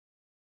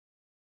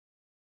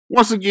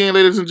Once again,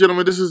 ladies and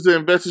gentlemen, this is the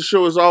Investor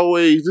Show. As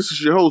always, this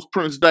is your host,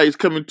 Prince Dice,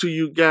 coming to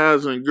you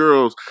guys and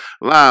girls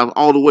live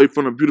all the way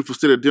from the beautiful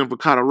state of Denver,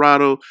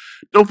 Colorado.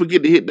 Don't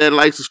forget to hit that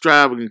like,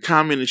 subscribe, and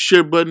comment and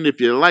share button. If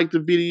you like the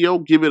video,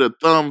 give it a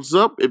thumbs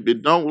up. If you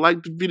don't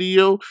like the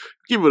video,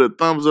 give it a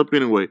thumbs up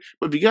anyway.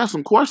 But if you got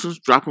some questions,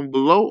 drop them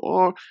below,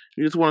 or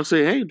you just want to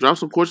say, hey, drop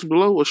some questions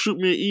below, or shoot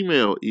me an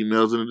email.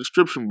 Email's in the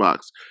description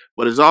box.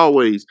 But as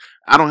always,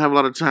 I don't have a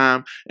lot of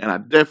time, and I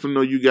definitely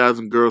know you guys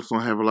and girls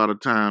don't have a lot of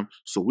time,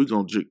 so we're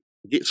going to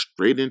get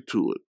straight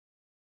into it.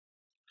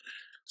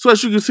 So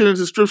as you can see in the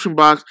description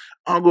box,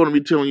 I'm going to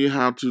be telling you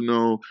how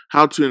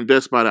to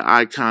invest by the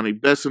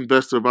iconic best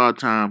investor of our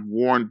time,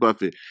 Warren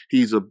Buffett.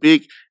 He's a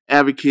big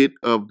advocate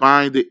of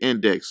buying the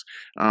index.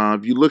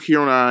 If you look here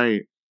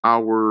on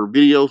our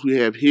videos we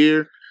have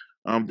here,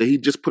 that he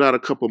just put out a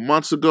couple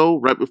months ago,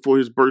 right before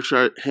his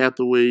Berkshire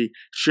Hathaway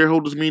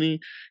shareholders meeting.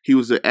 He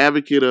was the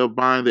advocate of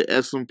buying the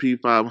S&P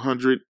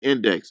 500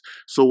 index.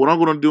 So what I'm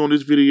going to do in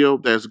this video,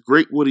 that's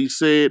great what he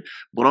said,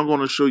 but I'm going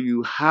to show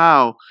you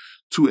how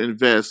to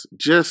invest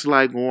just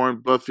like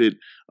Warren Buffett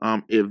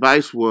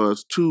advice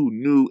was to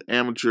new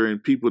amateur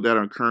and people that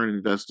are current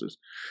investors.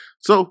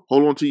 So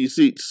hold on to your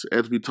seats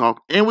as we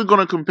talk, and we're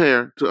going to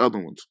compare to other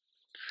ones.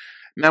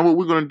 Now, what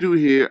we're going to do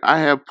here, I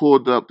have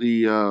pulled up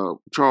the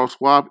Charles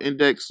Schwab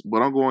index,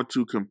 but I'm going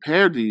to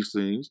compare these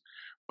things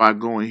by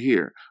going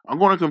here. I'm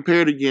going to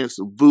compare it against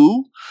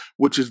VOO,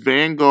 which is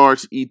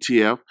Vanguard's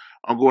ETF.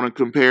 I'm going to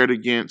compare it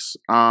against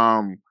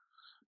the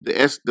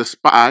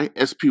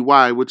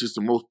SPY, which is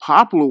the most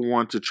popular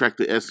one to track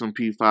the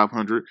S&P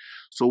 500.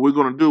 So what we're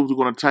going to do is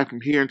we're going to type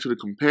them here into the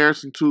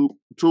comparison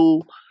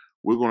tool.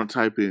 We're going to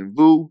type in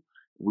VOO.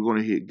 We're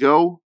going to hit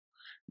go.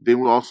 Then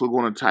we're also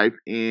going to type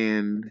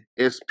in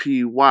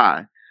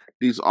SPY.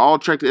 These all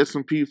track the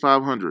S&P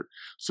 500.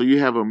 So you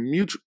have a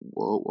mutual.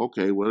 Well,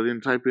 okay. Well, I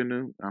didn't type in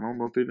there. I don't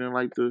know if it didn't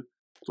like the.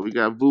 So we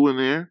got VOO in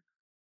there.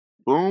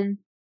 Boom.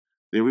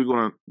 Then we're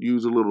going to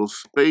use a little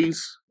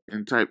space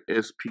and type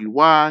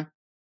SPY.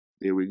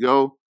 There we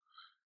go.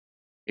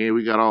 And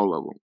we got all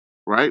of them,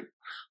 right?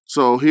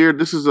 So here,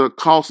 this is a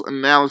cost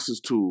analysis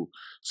tool.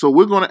 So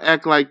we're going to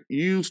act like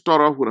you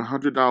start off with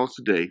 $100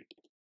 today,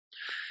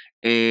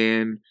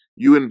 and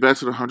you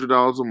invested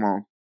 $100 a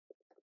month,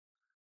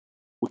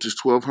 which is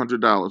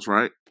 $1,200,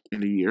 right,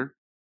 in a year.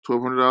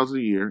 $1,200 a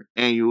year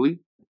annually.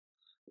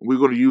 We're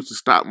going to use the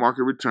stock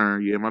market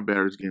return. Yeah, my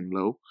battery's getting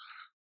low.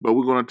 But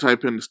we're going to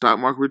type in the stock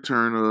market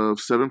return of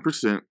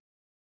 7%.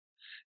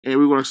 And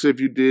we're going to say if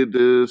you did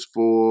this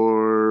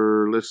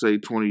for, let's say,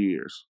 20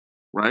 years,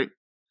 right?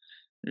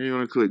 And you're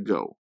going to click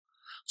go.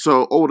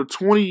 So over the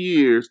 20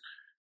 years,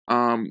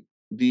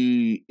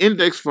 the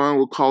index fund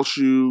will cost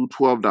you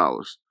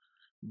 $12.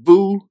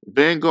 VOO,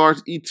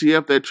 Vanguard's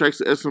ETF that tracks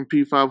the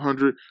S&P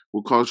 500,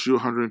 will cost you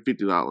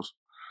 $150.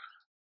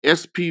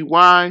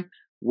 SPY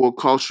will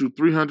cost you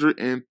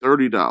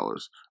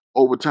 $330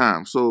 over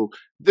time. So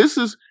this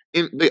is,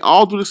 they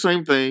all do the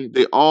same thing.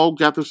 They all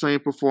got the same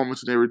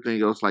performance and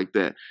everything else like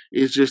that.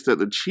 It's just that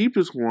the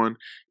cheapest one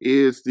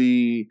is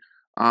the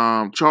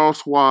Charles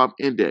Schwab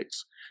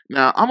index.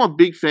 Now, I'm a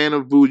big fan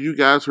of VOO. You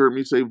guys heard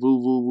me say VOO,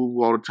 VOO,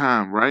 VOO all the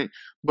time, right?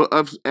 But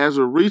as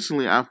of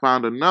recently, I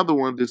found another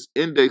one, this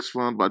index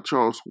fund by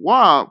Charles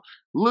Schwab,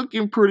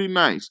 looking pretty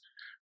nice.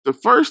 The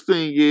first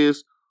thing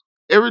is,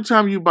 every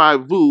time you buy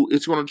VOO,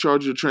 it's going to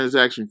charge you a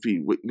transaction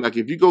fee. Like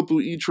if you go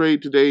through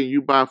Etrade today and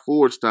you buy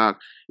forward stock,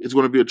 it's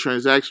going to be a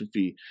transaction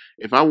fee.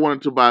 If I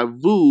wanted to buy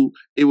VOO,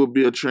 it would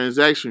be a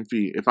transaction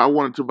fee. If I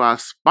wanted to buy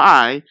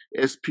SPY,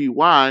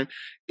 SPY,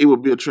 it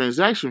would be a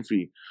transaction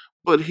fee.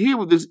 But here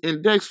with this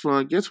index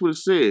fund, guess what it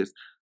says?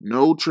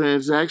 No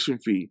transaction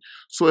fee.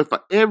 So if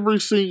every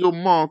single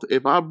month,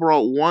 if I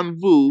brought one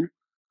VOO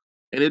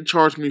and it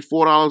charged me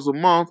 $4 a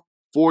month,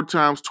 4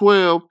 times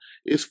 12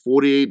 is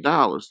 $48.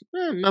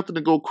 Nothing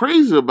to go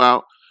crazy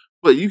about,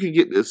 but you can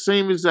get the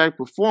same exact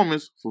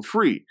performance for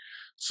free.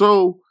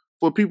 So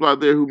for people out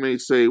there who may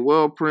say,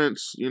 well,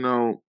 Prince,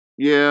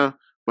 yeah,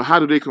 but how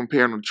do they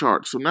compare on the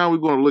chart? So now we're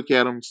going to look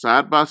at them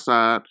side by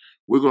side.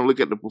 We're going to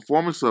look at the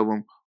performance of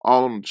them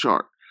all on the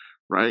chart,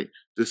 right,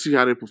 to see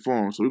how they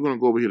perform. So we're going to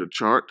go over here to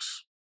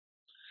charts.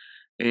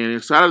 And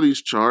inside of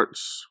these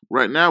charts,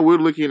 right now we're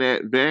looking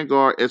at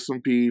Vanguard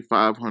S&P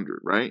 500,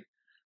 right,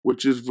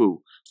 which is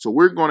VOO. So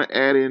we're going to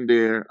add in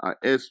there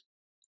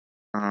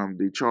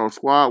the Charles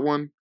Schwab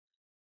one.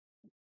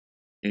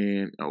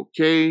 And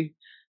okay.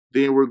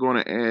 Then we're going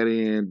to add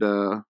in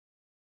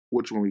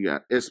which one we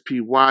got?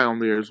 SPY on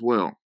there as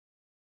well.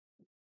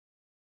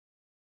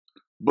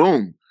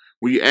 Boom.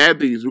 When you add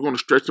these, we're going to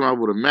stretch them out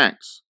with a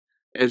max.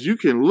 As you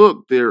can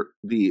look, they're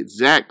the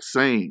exact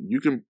same. You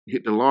can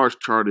hit the large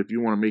chart if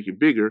you want to make it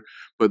bigger,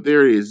 but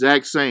they're the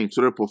exact same.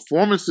 So their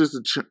performance is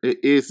the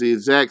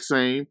exact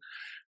same.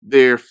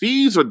 Their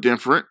fees are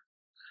different.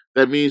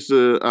 That means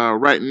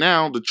right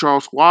now, the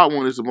Charles Schwab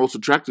one is the most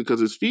attractive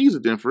because its fees are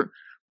different.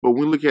 But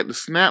when we look at the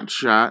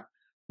snapshot,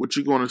 what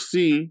you're going to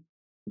see,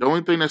 the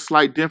only thing that's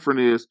slightly different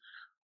is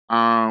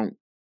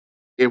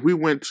if we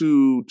went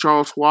to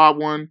Charles Schwab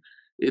one,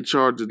 It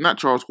charges, not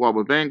Charles Schwab,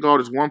 but Vanguard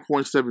is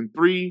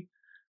 1.73.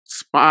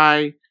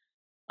 SPY,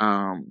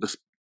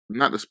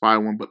 not the SPY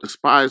one, but the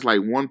SPY is like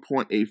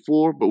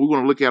 1.84. But we're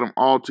going to look at them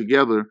all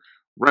together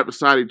right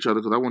beside each other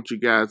because I want you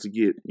guys to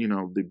get, you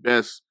know, the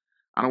best.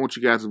 I don't want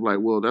you guys to be like,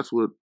 well, that's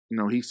what, you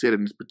know, he said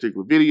in this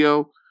particular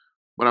video,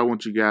 but I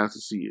want you guys to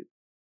see it.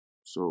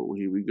 So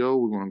here we go.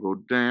 We're going to go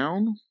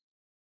down.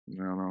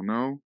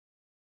 No.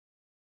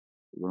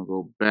 We're going to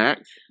go back.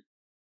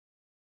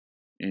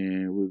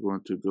 And we're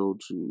going to go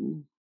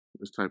to,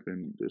 let's type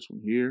in this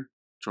one here,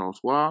 Charles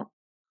Schwab.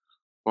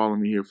 Follow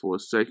me here for a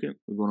second.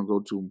 We're going to go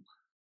to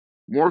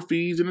more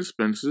fees and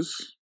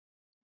expenses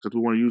because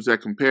we want to use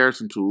that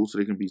comparison tool so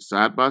they can be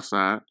side by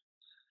side.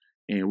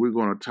 And we're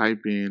going to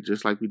type in,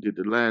 just like we did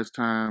the last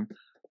time,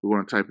 we're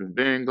going to type in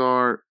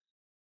Vanguard,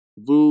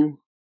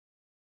 VOO,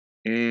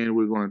 and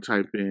we're going to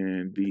type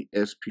in the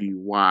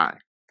SPY.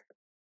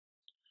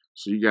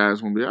 So you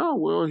guys want to be, oh,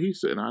 well, he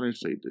said, I didn't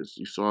say this.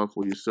 You saw it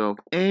for yourself.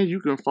 And you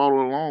can follow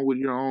along with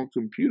your own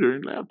computer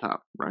and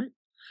laptop, right?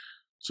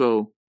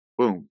 So,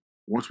 boom.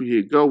 Once we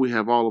hit go, we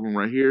have all of them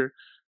right here.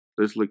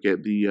 Let's look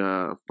at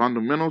the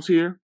fundamentals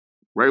here.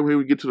 Right when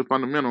we get to the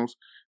fundamentals,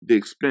 the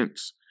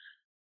expense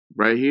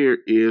right here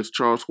is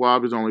Charles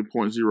Schwab is only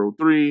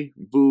 0.03.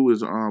 VOO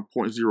is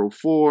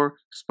 0.04.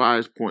 SPY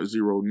is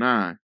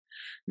 0.09.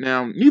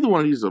 Now, neither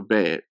one of these are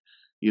bad.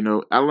 You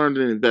know, I learned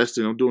in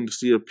investing, I'm doing the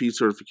CFP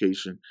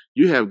certification.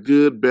 You have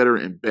good, better,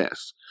 and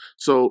best.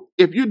 So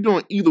if you're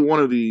doing either one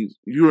of these,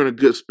 you're in a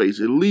good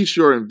space. At least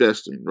you're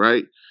investing,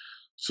 right?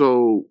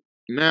 So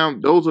now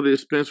those are the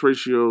expense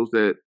ratios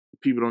that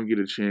people don't get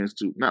a chance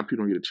to, not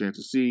people don't get a chance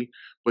to see.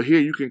 But here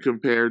you can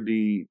compare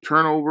the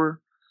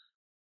turnover.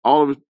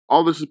 All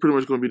this is pretty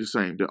much going to be the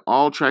same. They're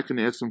all tracking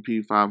the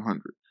S&P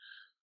 500.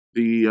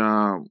 The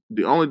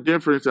only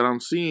difference that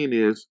I'm seeing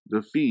is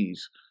the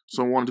fees.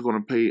 Someone's going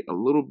to pay a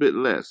little bit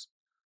less.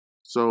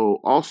 So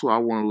also I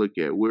want to look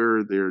at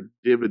where their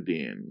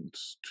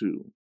dividends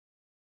to.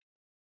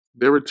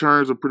 Their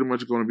returns are pretty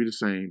much going to be the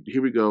same.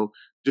 Here we go.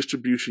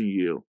 Distribution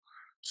yield.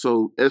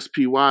 So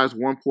SPY is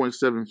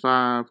 1.75,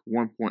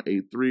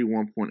 1.83,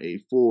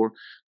 1.84.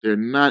 They're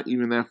not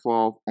even that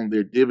far off on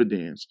their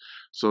dividends.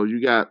 So you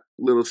got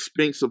little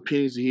spinks of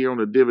pennies here on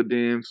the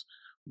dividends.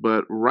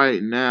 But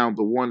right now,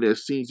 the one that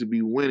seems to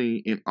be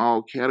winning in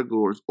all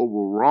categories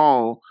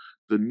overall,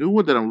 the new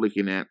one that I'm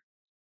looking at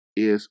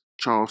is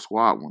Charles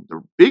Schwab one.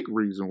 The big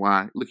reason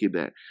why, look at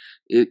that.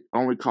 It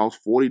only costs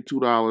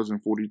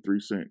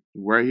 $42.43.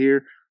 Right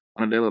here,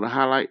 on that little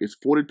highlight, it's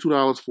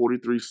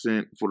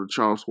 $42.43 for the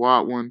Charles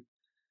Schwab one.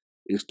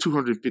 It's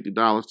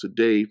 $250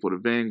 today for the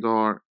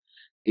Vanguard.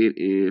 It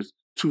is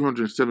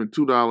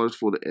 $272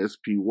 for the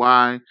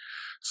SPY.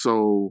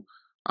 So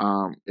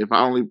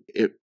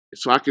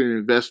so I can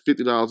invest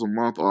 $50 a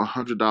month or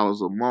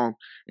 $100 a month,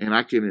 and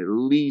I can at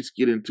least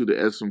get into the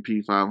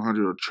S&P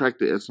 500 or track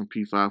the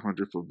S&P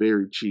 500 for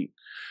very cheap.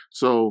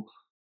 So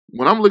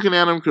when I'm looking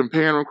at them,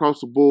 comparing them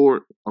across the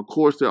board, of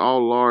course, they're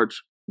all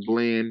large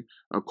blend.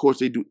 Of course,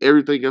 they do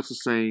everything else the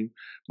same.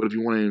 But if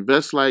you want to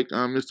invest like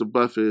Mr.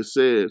 Buffett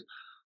says,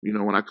 you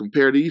know, when I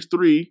compare these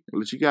three, I'll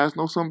let you guys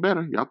know something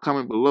better. Y'all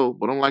comment below.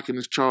 But I'm liking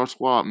this Charles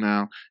Schwab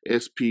now,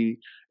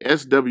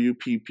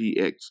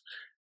 SPYvs.VOOvsSWPPX.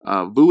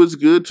 VOO is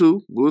good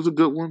too. VOO is a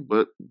good one,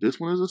 but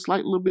this one is a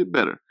slight little bit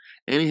better.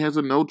 And it has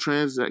a no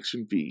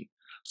transaction fee.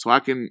 So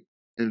I can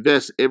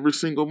invest every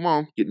single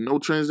month, get no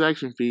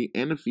transaction fee,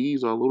 and the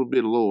fees are a little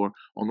bit lower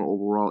on the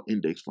overall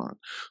index fund.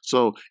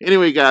 So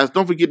anyway, guys,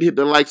 don't forget to hit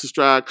the like,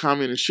 subscribe,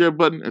 comment, and share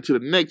button. Until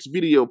the next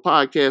video,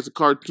 podcast, or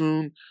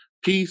cartoon,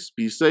 peace,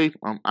 be safe.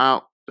 I'm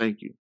out.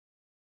 Thank you.